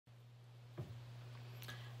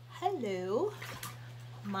Hello,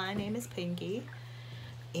 my name is Pinky,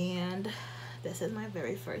 and this is my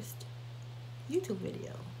very first YouTube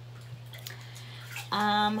video.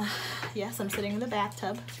 Yes, I'm sitting in the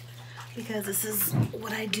bathtub because this is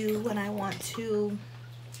what I do when I want to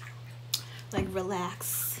like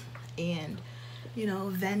relax and, you know,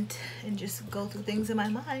 vent and just go through things in my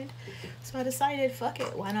mind. So I decided, fuck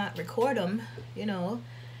it, why not record them, you know,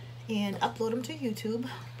 and upload them to YouTube,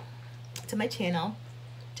 to my channel,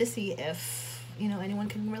 to see if, you know, anyone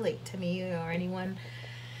can relate to me, or anyone,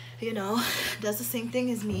 you know, does the same thing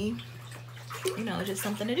as me, you know, just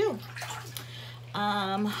something to do.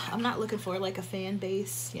 I'm not looking for like a fan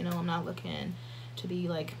base, you know, I'm not looking to be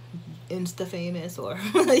like Insta famous or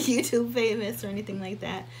YouTube famous or anything like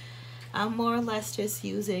that. I'm more or less just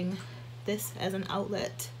using this as an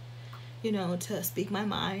outlet, you know, to speak my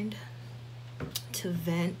mind, to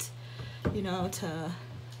vent, you know, to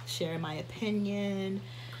share my opinion,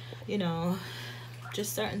 you know,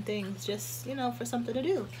 just certain things, just, you know, for something to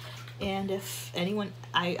do. And if anyone,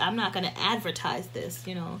 I'm not going to advertise this,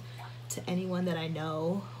 you know, to anyone that I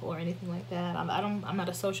know or anything like that. I'm not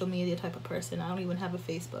a social media type of person. I don't even have a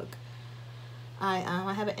Facebook. I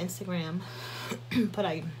have an Instagram, but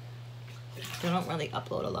I don't really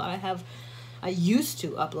upload a lot. I used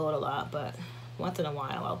to upload a lot, but once in a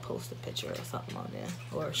while I'll post a picture or something on there,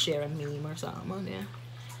 or share a meme or something on there.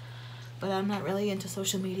 But I'm not really into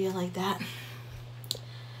social media like that.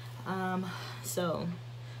 So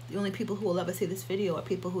the only people who will ever see this video are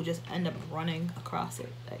people who just end up running across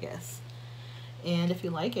it, I guess. And if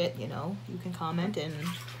you like it, you know, you can comment and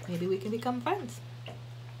maybe we can become friends.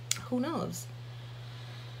 Who knows?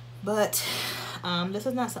 But this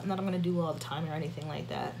is not something that I'm going to do all the time or anything like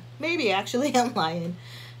that. Maybe, actually, I'm lying.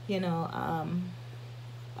 You know, I'm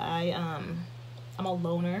a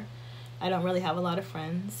loner. I don't really have a lot of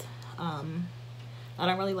friends. I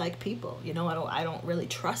don't really like people. You know, I don't really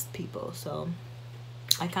trust people. So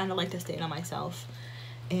I kind of like to stay to myself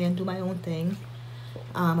and do my own thing.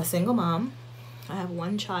 I'm a single mom. I have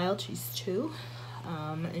one child. She's 2.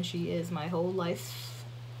 And she is my whole life.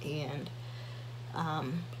 And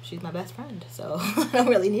she's my best friend. So I don't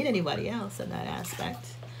really need anybody else in that aspect.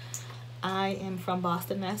 I am from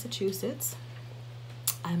Boston, Massachusetts.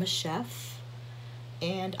 I'm a chef.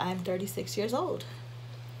 And I'm 36 years old.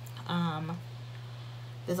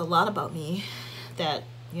 There's a lot about me that,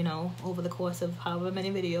 you know, over the course of however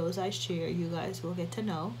many videos I share, you guys will get to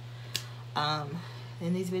know. And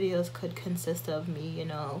these videos could consist of me, you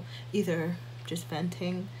know, either just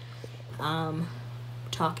venting,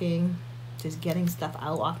 talking, just getting stuff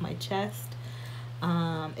out off my chest.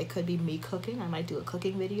 It could be me cooking. I might do a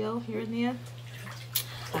cooking video here and there.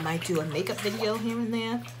 I might do a makeup video here and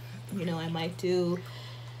there. You know, I might do,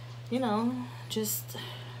 you know, just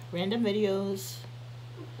random videos,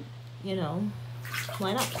 you know,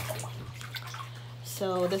 why not?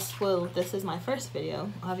 So this is my first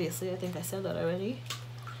video, obviously. I think I said that already.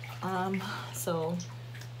 I'm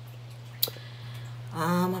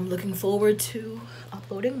looking forward to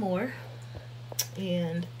uploading more,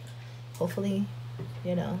 and hopefully,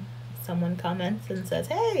 you know, someone comments and says,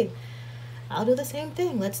 hey, I'll do the same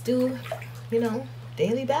thing. Let's do, you know,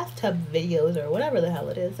 daily bathtub videos or whatever the hell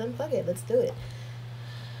it is, and fuck it, let's do it.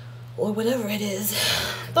 Or whatever it is.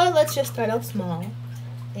 But let's just start out small.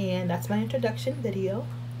 And that's my introduction video.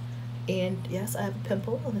 And yes, I have a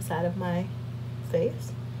pimple on the side of my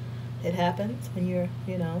face. It happens when you're,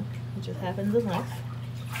 you know, it just happens in life.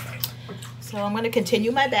 So I'm going to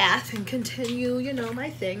continue my bath and continue, you know, my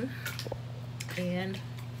thing. And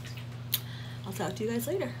I'll talk to you guys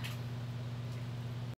later.